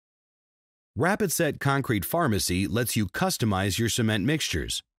Rapid Set Concrete Pharmacy lets you customize your cement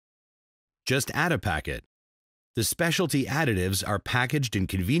mixtures. Just add a packet. The specialty additives are packaged in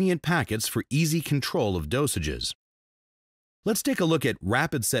convenient packets for easy control of dosages. Let's take a look at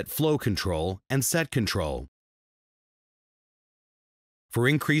Rapid Set Flow Control and Set Control. For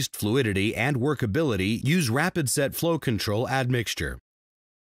increased fluidity and workability, use Rapid Set Flow Control admixture.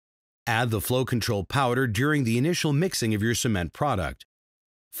 Add the flow control powder during the initial mixing of your cement product.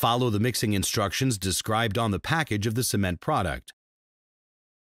 Follow the mixing instructions described on the package of the cement product.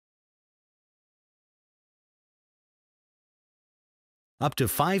 Up to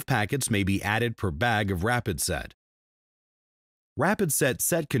 5 packets may be added per bag of Rapid Set. Rapid Set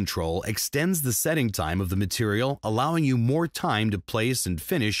Set Control extends the setting time of the material, allowing you more time to place and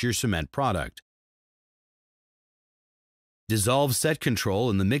finish your cement product. Dissolve Set Control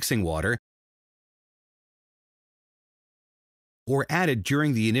in the mixing water or add it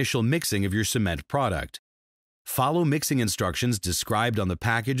during the initial mixing of your cement product. Follow mixing instructions described on the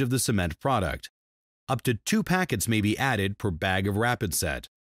package of the cement product. Up to 2 packets may be added per bag of Rapid Set.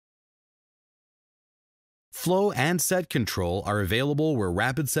 Flow and Set Control are available where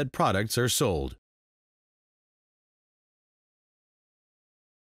Rapid Set products are sold.